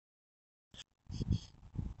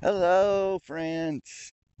Hello,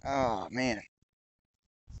 friends. Oh, man.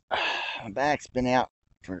 My back's been out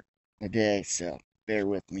for a day, so bear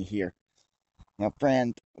with me here. My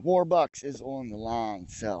friend Warbucks is on the line,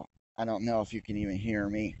 so I don't know if you can even hear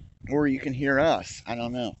me or you can hear us. I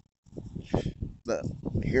don't know. But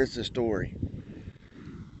here's the story.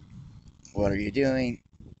 What are you doing?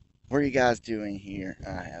 What are you guys doing here?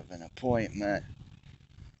 I have an appointment.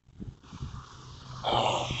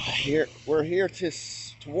 Oh, we're here to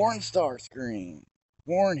warn Starscream.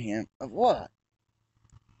 Warn him of what?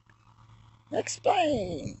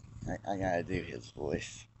 Explain. I gotta do his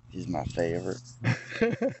voice. He's my favorite.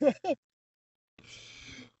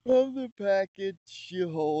 Of the package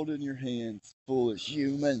you hold in your hands, foolish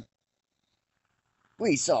human.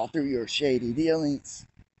 We saw through your shady dealings.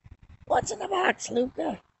 What's in the box,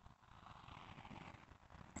 Luca?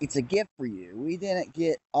 It's a gift for you. We didn't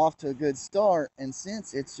get off to a good start, and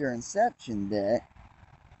since it's your inception day.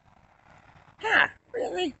 Ha!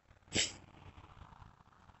 Really?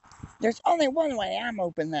 There's only one way I'm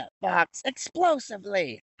opening that box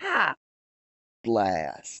explosively. Ha!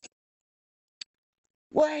 Blast.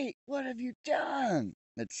 Wait, what have you done?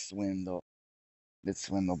 It's Swindlebuck.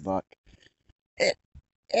 It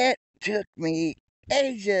it took me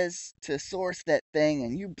ages to source that thing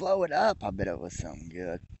and you blow it up. I bet it was something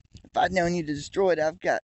good. If I'd known you to destroy it, I've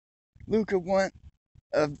got Luca one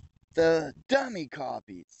of the dummy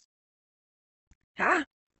copies. Huh?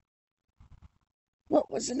 What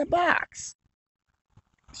was in the box?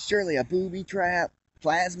 Surely a booby trap,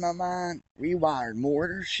 plasma mine, rewired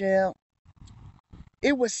mortar shell.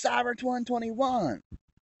 It was Cyber 121,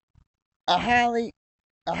 a highly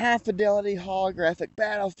a high fidelity holographic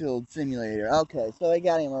battlefield simulator. Okay, so they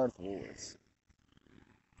got him Earth Wars.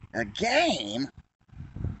 A game?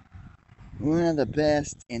 One of the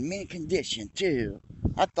best in mint condition too.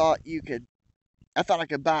 I thought you could I thought I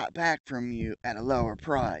could buy it back from you at a lower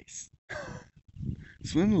price.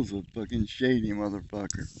 Swindle's a fucking shady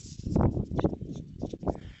motherfucker.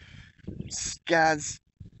 Guys,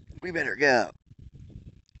 we better go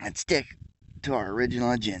and stick to our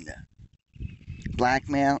original agenda.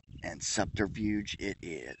 Blackmail and subterfuge it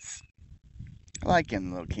is. I like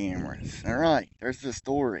them little cameras. Alright, there's the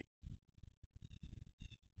story.